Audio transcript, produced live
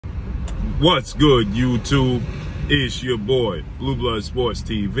What's good, YouTube? It's your boy, Blue Blood Sports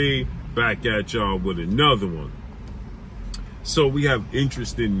TV, back at y'all with another one. So we have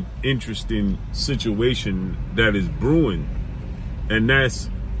interesting situation that is brewing, and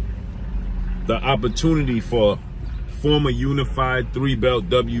that's the opportunity for former unified 3-belt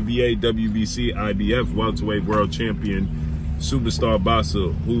WBA, WBC, IBF welterweight world champion superstar boxer,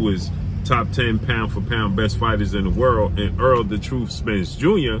 who is top 10 pound for pound best fighters in the world, and Errol the Truth Spence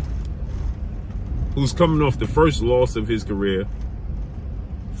Jr., who's coming off the first loss of his career,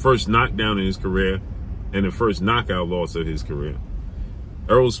 first knockdown in his career, and the first knockout loss of his career.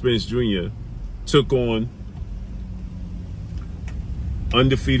 Errol Spence Jr. took on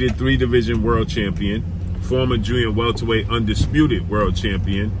undefeated 3-division world champion, former junior welterweight undisputed world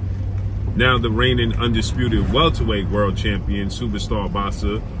champion, now the reigning undisputed welterweight world champion superstar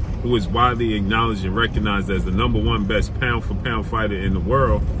boxer, who is widely acknowledged and recognized as the #1 best pound for pound fighter in the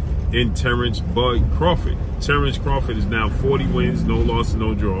world, in Terrence Bud Crawford. Terrence Crawford is now 40 wins, no loss,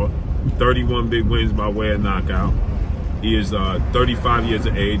 no draw, 31 big wins by way of knockout. He is 35 years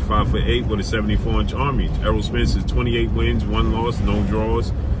of age, 5'8" with a 74-inch arm reach. Errol Spence is 28 wins, 1 loss, no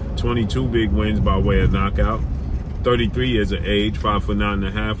draws, 22 big wins by way of knockout. 33 years of age,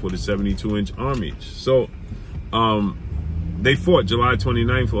 5'9.5" with a 72-inch arm reach. So, they fought July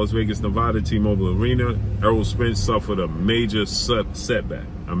 29th, Las Vegas, Nevada, T-Mobile Arena. Errol Spence suffered a major setback,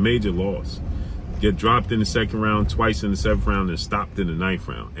 a major loss. Get dropped in the second round, twice in the 7th round, and stopped in the 9th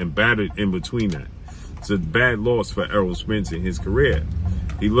round, and battered in between that. It's a bad loss for Errol Spence in his career.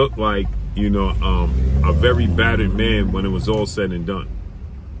 He looked like, a very battered man when it was all said and done.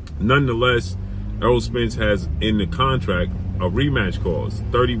 Nonetheless, Errol Spence has in the contract a rematch clause,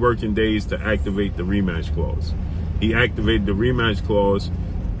 30 working days to activate the rematch clause. He activated the rematch clause,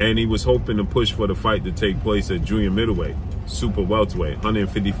 and he was hoping to push for the fight to take place at junior middleweight, super welterweight,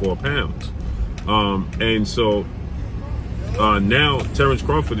 154 pounds. And so now Terrence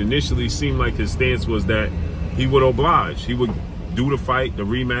Crawford initially seemed like his stance was that he would oblige. He would do the fight, the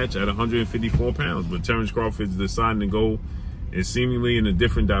rematch, at 154 pounds. But Terrence Crawford's deciding to go seemingly in a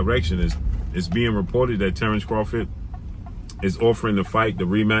different direction. It's being reported that Terrence Crawford is offering to fight the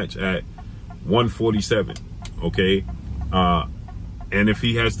rematch at 147. Okay, and if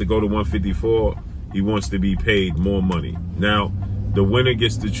he has to go to 154, he wants to be paid more money. Now, the winner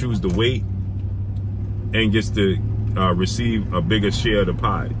gets to choose the weight and gets to receive a bigger share of the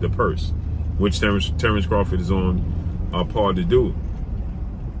pie, the purse, which Terrence Crawford is on par to do.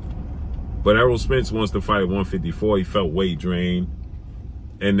 But Errol Spence wants to fight at 154. He felt weight drained,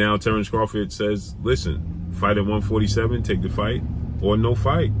 and now Terrence Crawford says, "Listen, fight at 147, take the fight, or no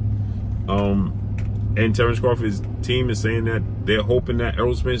fight." And Terrence Crawford's team is saying that they're hoping that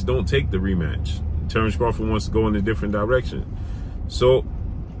Errol Spence don't take the rematch. Terrence Crawford wants to go in a different direction. So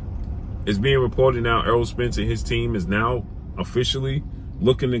it's being reported now Errol Spence and his team is now officially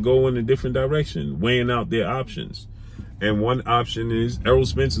looking to go in a different direction, weighing out their options. And one option is Errol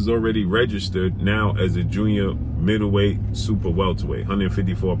Spence is already registered now as a junior middleweight super welterweight,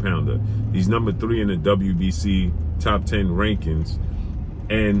 154 pounder. He's number 3 in the WBC top 10 rankings.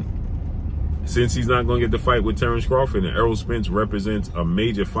 And since he's not going to get the fight with Terrence Crawford, and Errol Spence represents a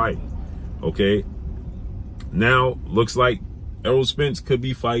major fight, okay? Now, looks like Errol Spence could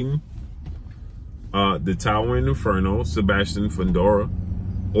be fighting the Towering Inferno, Sebastian Fundora,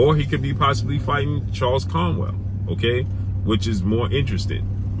 or he could be possibly fighting Charles Conwell, okay? Which is more interesting,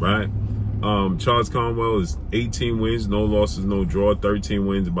 right? Charles Conwell is 18 wins, no losses, no draw, 13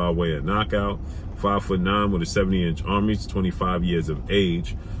 wins by way of knockout, 5'9" with a 70-inch arm reach, 25 years of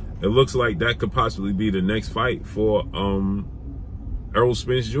age. It looks like that could possibly be the next fight for Errol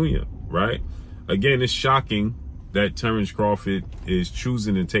Spence Jr., right? Again, it's shocking that Terrence Crawford is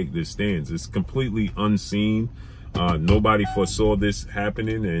choosing to take this stance. It's completely unseen. Nobody foresaw this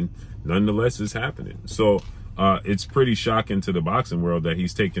happening, and nonetheless, it's happening. So it's pretty shocking to the boxing world that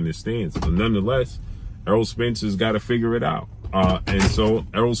he's taking this stance. But nonetheless, Errol Spence has got to figure it out. And so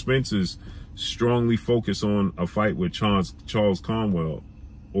Errol Spence is strongly focused on a fight with Charles Conwell,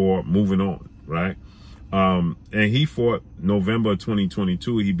 or moving on, right? And he fought November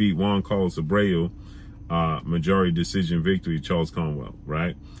 2022. He beat Juan Carlos Abreu, majority decision victory, Charles Conwell,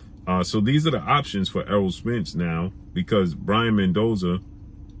 right? So these are the options for Errol Spence now, because Brian Mendoza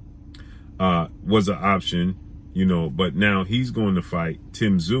was an option, but now he's going to fight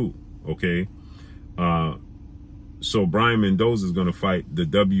Tim Tszyu, okay? So Brian Mendoza is going to fight the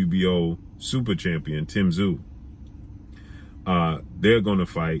WBO super champion, Tim Tszyu. They're going to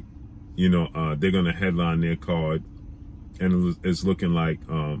fight, they're going to headline their card, and it's looking like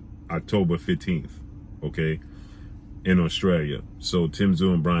October 15th, okay? in Australia. So Tim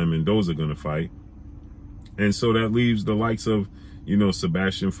Tszyu and Brian Mendoza are going to fight. And so that leaves the likes of, you know,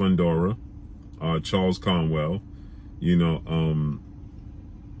 Sebastian Fundora, Charles Conwell, you know,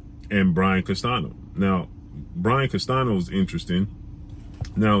 and Brian Castano. Now, Brian Castano is interesting.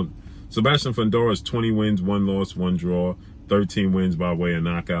 Now, Sebastian Fundora has 20 wins, 1 loss, 1 draw, 13 wins by way of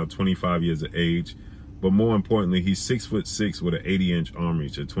knockout, 25 years of age. But more importantly, he's 6'6" with an 80-inch arm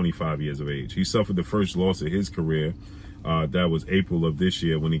reach at 25 years of age. He suffered the first loss of his career. That was April of this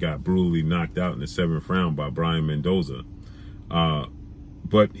year when he got brutally knocked out in the 7th round by Brian Mendoza.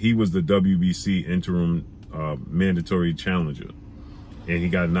 But he was the WBC interim mandatory challenger, and he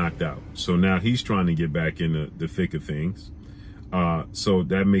got knocked out. So now he's trying to get back in the thick of things. So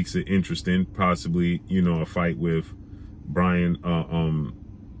that makes it interesting. Possibly, you know, a fight with Brian,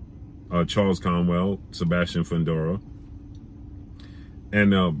 Charles Conwell, Sebastian Fundora,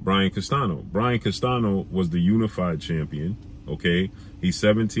 and Brian Castano. Brian Castano was the unified champion. Okay, he's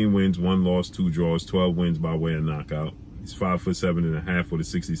 17 wins, 1 loss, 2 draws, 12 wins by way of knockout. He's 5'7.5" with a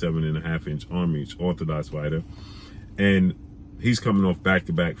 67.5-inch arm reach, orthodox fighter, and he's coming off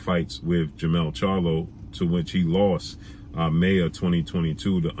back-to-back fights with Jermell Charlo, to which he lost May of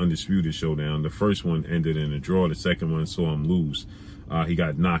 2022, the Undisputed Showdown. The first one ended in a draw. The second one saw him lose. He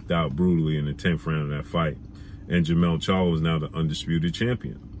got knocked out brutally in the 10th round of that fight. And Jermell Charlo is now the Undisputed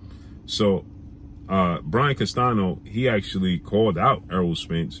Champion. So Brian Castano, he actually called out Errol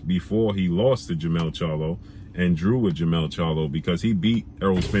Spence before he lost to Jermell Charlo and drew with Jermell Charlo, because he beat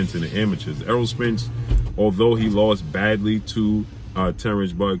Errol Spence in the amateurs. Errol Spence, although he lost badly to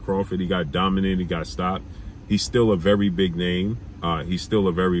Terrence Bud Crawford, he got dominated, he got stopped. He's still a very big name. He's still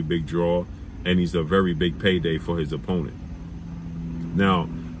a very big draw, and he's a very big payday for his opponent. Now,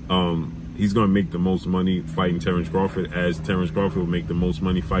 he's going to make the most money fighting Terrence Crawford, as Terrence Crawford will make the most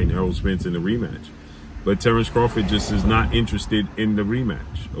money fighting Errol Spence in the rematch. But Terrence Crawford just is not interested in the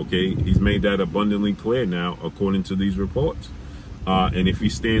rematch, okay? He's made that abundantly clear now, according to these reports. And if he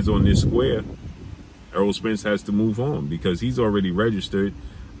stands on this square, Errol Spence has to move on, because he's already registered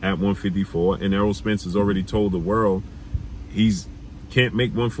at 154, and Errol Spence has already told the world he's can't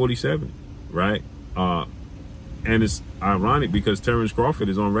make 147, right? And it's ironic because Terrence Crawford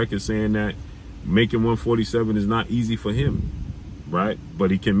is on record saying that making 147 is not easy for him, right?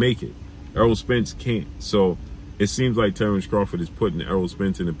 But he can make it. Errol Spence can't. So it seems like Terrence Crawford is putting Errol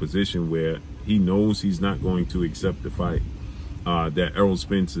Spence in a position where he knows he's not going to accept the fight. That Errol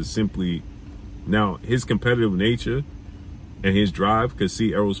Spence is simply, now his competitive nature and his drive could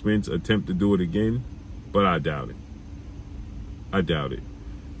see Errol Spence attempt to do it again, but I doubt it. I doubt it.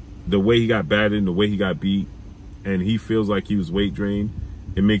 The way he got battered, the way he got beat, and he feels like he was weight drained,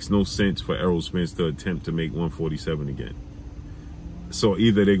 it makes no sense for Errol Spence to attempt to make 147 again. So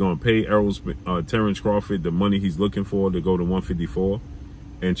either they're going to pay Terrence Crawford the money he's looking for to go to 154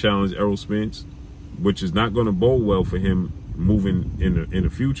 and challenge Errol Spence, which is not going to bode well for him moving in the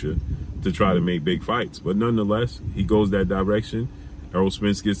future to try to make big fights. But nonetheless, he goes that direction. Errol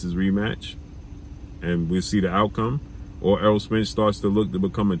Spence gets his rematch, and we'll see the outcome. Or Errol Spence starts to look to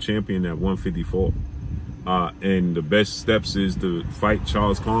become a champion at 154. And the best steps is to fight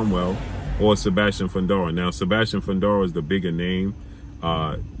Charles Conwell or Sebastian Fundora. Now, Sebastian Fundora is the bigger name.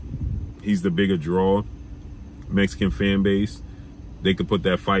 He's the bigger draw. Mexican fan base. They could put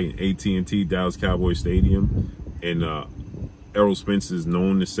that fight in AT&T, Dallas Cowboys Stadium. And Errol Spence is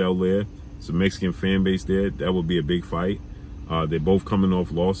known to sell there. It's a Mexican fan base there. That would be a big fight. They're both coming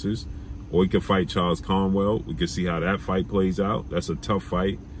off losses. Or he could fight Charles Conwell. We could see how that fight plays out. That's a tough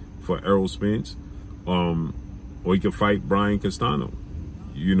fight for Errol Spence. Or he could fight Brian Castano.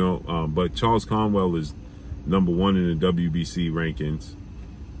 You know, but Charles Conwell is #1 in the WBC rankings.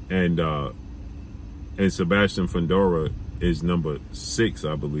 And Sebastian Fundora is #6,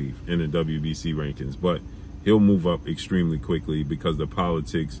 I believe, in the WBC rankings. But he'll move up extremely quickly because of the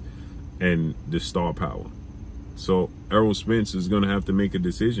politics and the star power. So Errol Spence is going to have to make a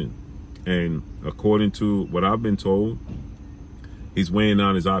decision. And according to what I've been told, he's weighing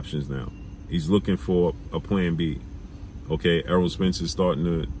out his options now. He's looking for a plan B. Okay, Errol Spence is starting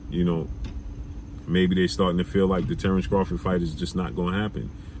to, you know, maybe they're starting to feel like the Terrence Crawford fight is just not going to happen.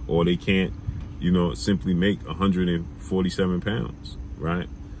 Or they can't, you know, simply make 147 pounds, right?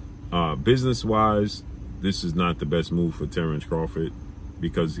 Business-wise, this is not the best move for Terrence Crawford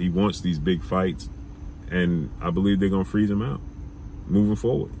because he wants these big fights, and I believe they're going to freeze him out moving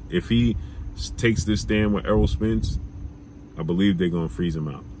forward. If he takes this stand with Errol Spence, I believe they're going to freeze him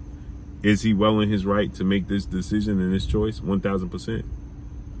out. Is he well in his right to make this decision and this choice? 1,000%.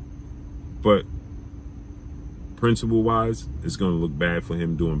 But principle-wise, it's going to look bad for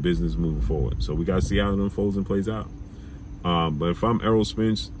him doing business moving forward. So we got to see how it unfolds and plays out. But if I'm Errol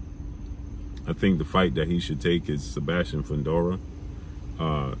Spence, I think the fight that he should take is Sebastian Fundora.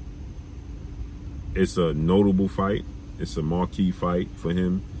 It's a notable fight. It's a marquee fight for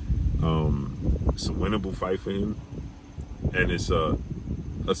him. It's a winnable fight for him. And it's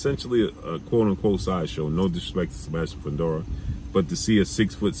essentially a quote-unquote sideshow. No disrespect to Sebastian Fundora. But to see a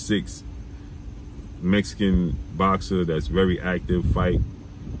 6'6" Mexican boxer that's very active fight,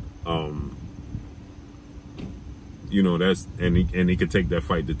 you know, that's and he could take that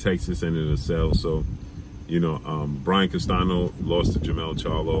fight to Texas and it'll sell. So, you know, Brian Castano lost to Jamel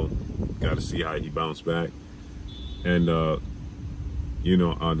Charlo. Got to see how he bounced back. And you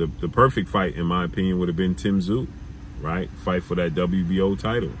know, the perfect fight, in my opinion, would have been Tim Tszyu, right? Fight for that WBO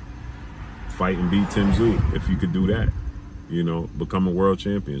title. Fight and beat Tim Tszyu. If you could do that, you know, become a world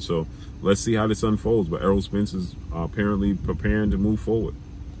champion. So let's see how this unfolds. But Errol Spence is apparently preparing to move forward.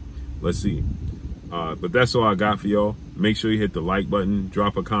 Let's see. But that's all I got for y'all. Make sure you hit the like button.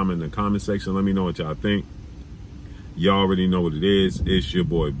 Drop a comment in the comment section. Let me know what y'all think. Y'all already know what it is. It's your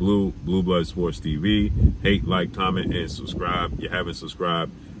boy Blue, Blue Blood Sports TV. Hate, like, comment, and subscribe. If you haven't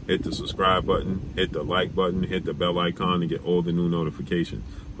subscribed, hit the subscribe button, hit the like button, hit the bell icon to get all the new notifications.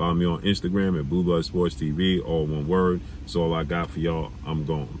 Follow me on Instagram at Blue Blood Sports TV, all one word. That's all I got for y'all. I'm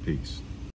gone. Peace.